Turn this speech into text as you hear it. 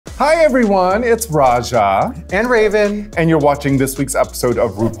Hi everyone, it's Raja. And Raven. And you're watching this week's episode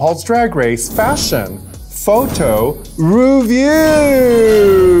of RuPaul's Drag Race Fashion Photo Review.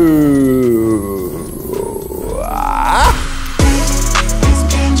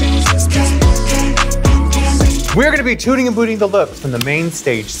 We're going to be tuning and booting the looks from the main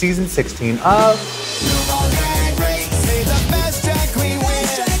stage, season 16 of RuPaul's Drag Race.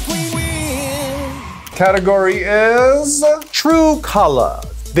 Category is True Color.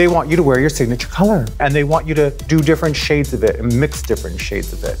 They want you to wear your signature color, and they want you to do different shades of it and mix different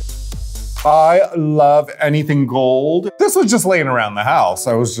shades of it. I love anything gold. This was just laying around the house.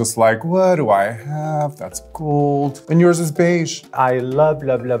 I was just like, what do I have that's gold? And yours is beige. I love,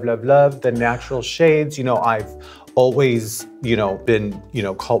 love, love, love, love the natural shades. You know, I've always, been,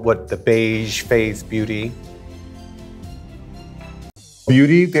 called what the beige face beauty.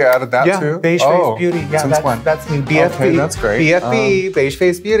 Beauty, they added that too? Yeah, beige face beauty. Yeah, that's me. BFB. Okay, that's great. BFB, beige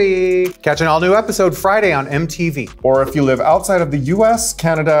face beauty. Catch an all new episode Friday on MTV. Or if you live outside of the US,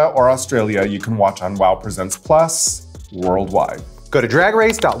 Canada, or Australia, you can watch on WOW Presents Plus worldwide. Go to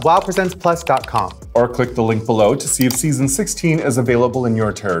dragrace.wowpresentsplus.com. Or click the link below to see if season 16 is available in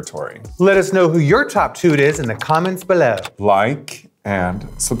your territory. Let us know who your top toot is in the comments below. Like and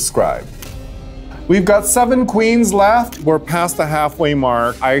subscribe. We've got 7 queens left. We're past the halfway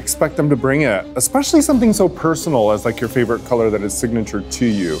mark. I expect them to bring it, especially something so personal as like your favorite color that is signature to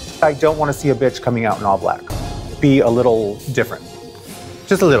you. I don't want to see a bitch coming out in all black. Be a little different.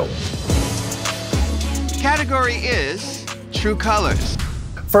 Just a little. Category is True Colors.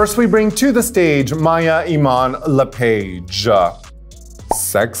 First, we bring to the stage Maya Iman LePage.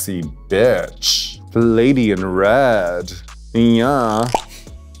 Sexy bitch. The lady in red. Yeah.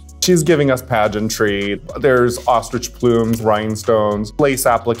 She's giving us pageantry. There's ostrich plumes, rhinestones, lace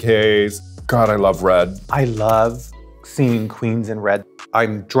appliques. God, I love red. I love seeing queens in red.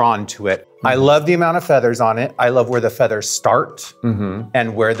 I'm drawn to it. I love the amount of feathers on it. I love where the feathers start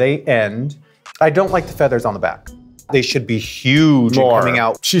and where they end. I don't like the feathers on the back. They should be huge and coming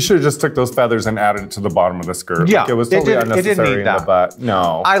out. She should have just took those feathers and added it to the bottom of the skirt. Yeah, like it was totally unnecessary in the butt.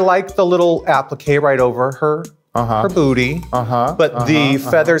 No. I like the little applique right over her. Her booty, but the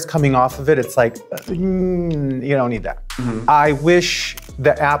feathers coming off of it, it's like, you don't need that. I wish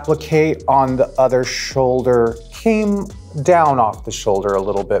the applique on the other shoulder came down off the shoulder a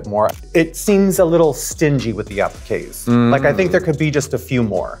little bit more. It seems a little stingy with the appliques. Like, I think there could be just a few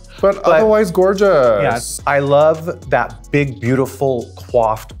more. But otherwise gorgeous. Yes, I love that big, beautiful,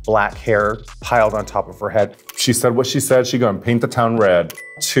 coiffed black hair piled on top of her head. She said what she said. She gonna paint the town red.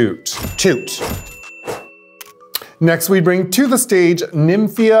 Toot. Toot. Next, we bring to the stage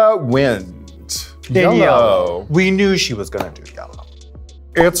Nymphia Wind. Yellow. We knew she was gonna do yellow.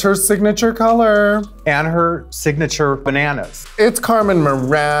 It's her signature color. And her signature bananas. It's Carmen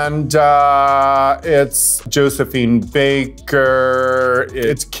Miranda, it's Josephine Baker,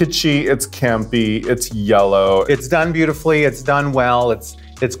 it's kitschy, it's campy, it's yellow. It's done beautifully, it's done well, it's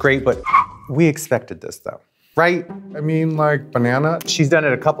great, but we expected this though. Right? I mean, like, banana? She's done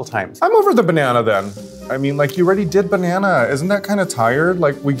it a couple times. I'm over the banana then. I mean, like, you already did banana. Isn't that kind of tired?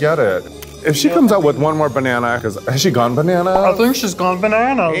 Like, we get it. If she comes out with one more banana, because has she gone banana? I think she's gone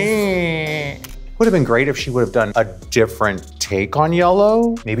banana. Would have been great if she would have done a different take on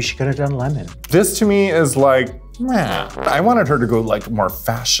yellow. Maybe she could have done lemon. This to me is like, meh. I wanted her to go like more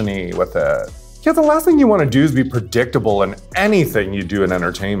fashion-y with it. Yeah, the last thing you want to do is be predictable in anything you do in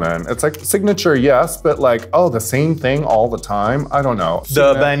entertainment. It's like signature, yes, but like, oh, the same thing all the time? I don't know.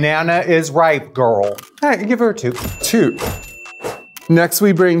 The banana is ripe, girl. All right, give her a toot. Toot. Next,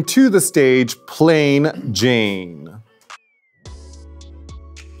 we bring to the stage Plain Jane.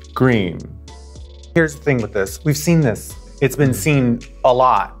 Green. Here's the thing with this. We've seen this. It's been seen a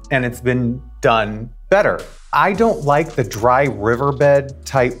lot, and it's been done better. I don't like the dry riverbed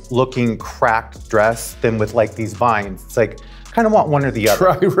type looking cracked dress than with like these vines. It's like, kind of want one or the other.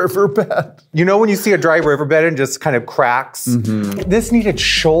 Dry riverbed. You know when you see a dry riverbed and just kind of cracks? This needed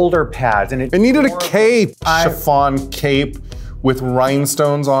shoulder pads and it needed a cape, chiffon cape with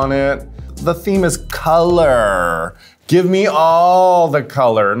rhinestones on it. The theme is color. Give me all the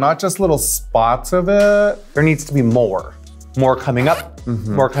color, not just little spots of it. There needs to be more. More coming up,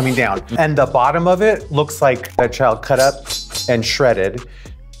 more coming down. And the bottom of it looks like that child cut up and shredded,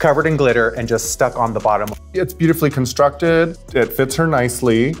 covered in glitter and just stuck on the bottom. It's beautifully constructed. It fits her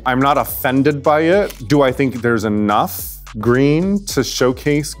nicely. I'm not offended by it. Do I think there's enough green to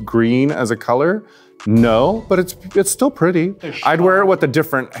showcase green as a color? No, but it's still pretty. I'd wear it with a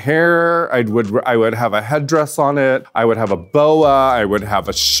different hair. I would have a headdress on it. I would have a boa. I would have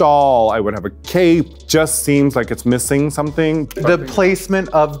a shawl. I would have a cape. Just seems like it's missing something. The placement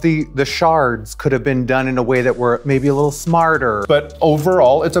of the shards could have been done in a way that were maybe a little smarter. But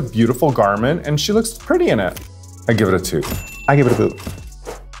overall, it's a beautiful garment and she looks pretty in it. I give it a 2. I give it a boot.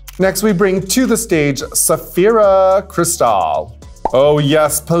 Next, we bring to the stage Safira Cristal. Oh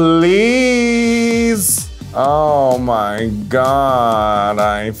yes, please. Oh my God,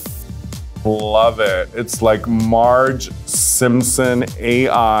 I love it. It's like Marge Simpson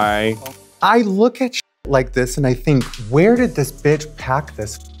AI. I look at like this and I think, where did this bitch pack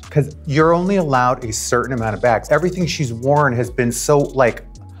this? Because you're only allowed a certain amount of bags. Everything she's worn has been so like,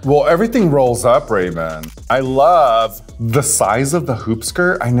 well, everything rolls up, Raven. I love the size of the hoop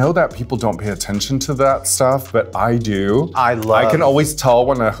skirt. I know that people don't pay attention to that stuff, but I do. I can always tell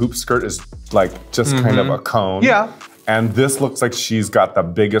when a hoop skirt is like just kind of a cone. Yeah. And this looks like she's got the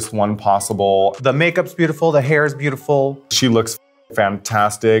biggest one possible. The makeup's beautiful, the hair's beautiful. She looks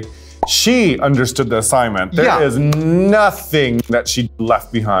fantastic. She understood the assignment. There is nothing that she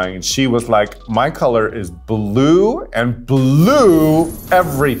left behind. She was like, my color is blue, and blue,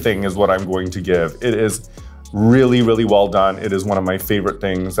 everything is what I'm going to give. It is really, really well done. It is one of my favorite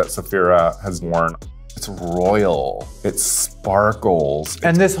things that Safira has worn. It's royal, it sparkles.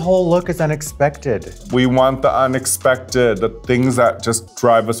 And this whole look is unexpected. We want the unexpected, the things that just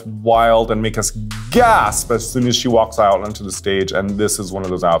drive us wild and make us gasp as soon as she walks out onto the stage, and this is one of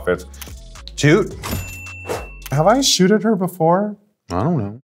those outfits. Shoot. Have I shooted her before? I don't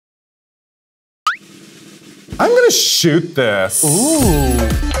know. I'm gonna shoot this. Ooh.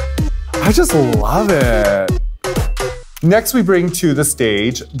 I just love it. Next we bring to the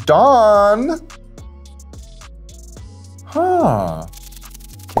stage, Dawn. Huh.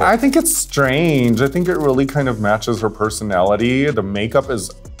 I think it's strange. I think it really kind of matches her personality. The makeup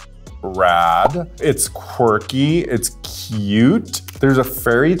is rad. It's quirky, it's cute. There's a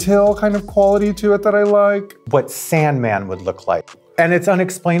fairy tale kind of quality to it that I like. What Sandman would look like. And it's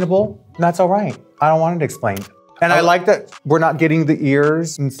unexplainable, and that's all right. I don't want it explained. And I like that we're not getting the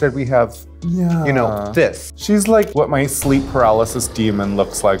ears. Instead we have, you know, this. She's like what my sleep paralysis demon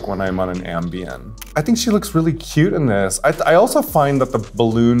looks like when I'm on an Ambien. I think she looks really cute in this. I also find that the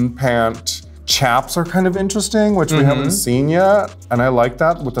balloon pant chaps are kind of interesting, which we haven't seen yet. And I like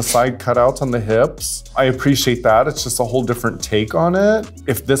that with the side cutouts on the hips. I appreciate that. It's just a whole different take on it.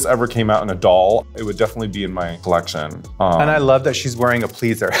 If this ever came out in a doll, it would definitely be in my collection. And I love that she's wearing a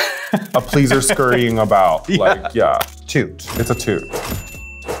pleaser. A pleaser scurrying about. Like, yeah. Toot. It's a toot.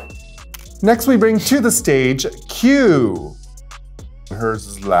 Next we bring to the stage Q. Hers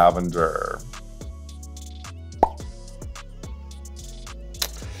is lavender.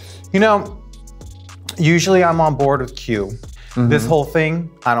 You know, usually I'm on board with Q. This whole thing,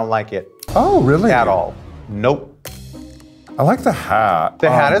 I don't like it. Oh, really? At all. Nope. I like the hat. The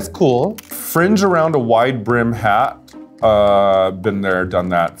hat is cool. Fringe around a wide brim hat. Been there, done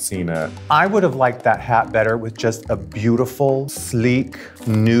that, seen it. I would have liked that hat better with just a beautiful, sleek,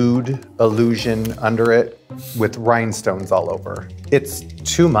 nude illusion under it with rhinestones all over. It's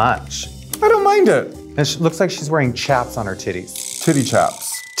too much. I don't mind it. And she looks like she's wearing chaps on her titties. Titty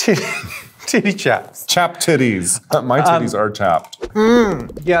chaps. Titty chaps. Chap titties. My titties are chapped.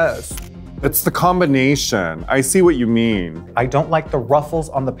 Yes. It's the combination. I see what you mean. I don't like the ruffles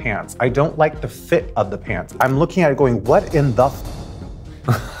on the pants. I don't like the fit of the pants. I'm looking at it going, what in the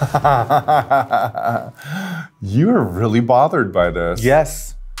You are really bothered by this.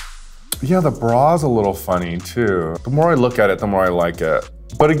 Yes. Yeah, the bra's a little funny too. The more I look at it, the more I like it.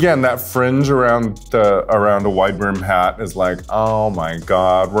 But again, that fringe around a wide brim hat is like, oh my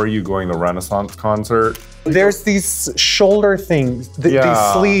God, where are you going, the Renaissance concert? There's these shoulder things, these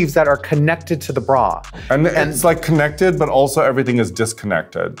sleeves that are connected to the bra. And it's like connected, but also everything is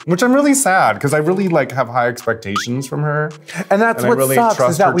disconnected, which I'm really sad because I really like have high expectations from her. And that's what really sucks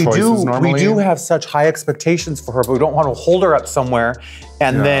is that we do have such high expectations for her, but we don't want to hold her up somewhere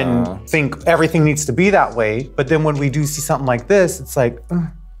and then think everything needs to be that way. But then when we do see something like this, it's like,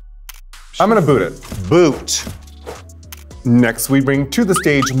 I'm gonna boot it. Boot. Next we bring to the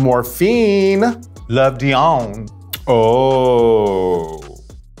stage Morphine. Love Dion. Oh.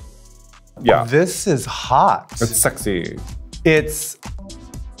 Yeah. This is hot. It's sexy. It's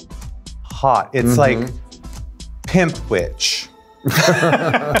hot. It's like Pimp Witch. It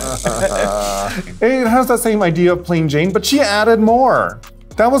has that same idea of Plain Jane, but she added more.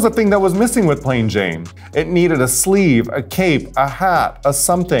 That was the thing that was missing with Plain Jane. It needed a sleeve, a cape, a hat, a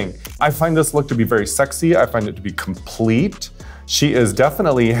something. I find this look to be very sexy. I find it to be complete. She is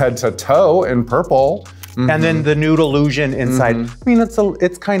definitely head to toe in purple. And then the nude illusion inside. I mean,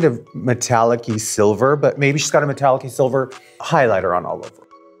 it's kind of metallic-y silver, but maybe she's got a metallic-y silver highlighter on all over.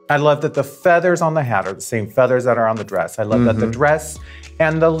 I love that the feathers on the hat are the same feathers that are on the dress. I love that the dress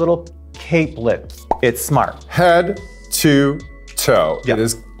and the little capelet, it's smart. Head to toe. Yep. It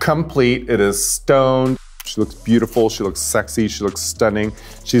is complete, it is stoned. She looks beautiful, she looks sexy, she looks stunning.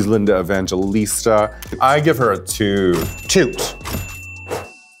 She's Linda Evangelista. I give her a 2. Toot.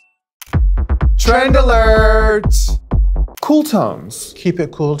 Trend alert! Cool tones. Keep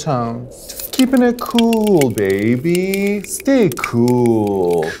it cool tones. Keeping it cool, baby. Stay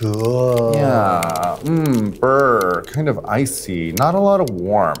cool. Cool. Yeah, burr, kind of icy. Not a lot of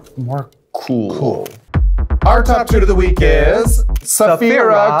warmth, more cool. Our top 2 of the week is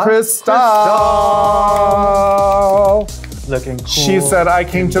Safira Cristal. Looking cool. She said, I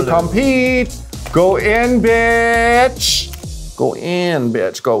came to compete. Go in, bitch. Go in,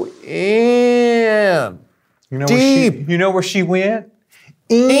 bitch, go in. You know Deep. where she went?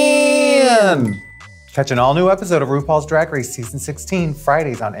 In. Catch an all-new episode of RuPaul's Drag Race Season 16,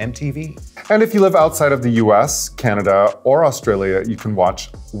 Fridays on MTV. And if you live outside of the US, Canada, or Australia, you can watch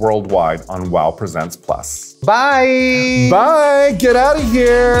worldwide on WOW Presents Plus. Bye! Bye, get out of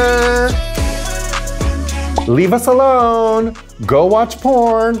here. Leave us alone. Go watch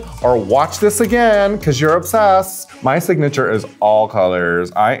porn or watch this again because you're obsessed. My signature is all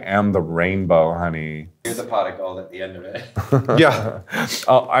colors. I am the rainbow, honey. You're the pot of gold at the end of it. Yeah.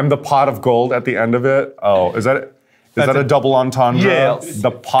 I'm the pot of gold at the end of it. Oh, is that a double entendre? Yes.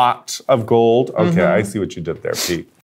 The pot of gold? Okay, I see what you did there, Pete.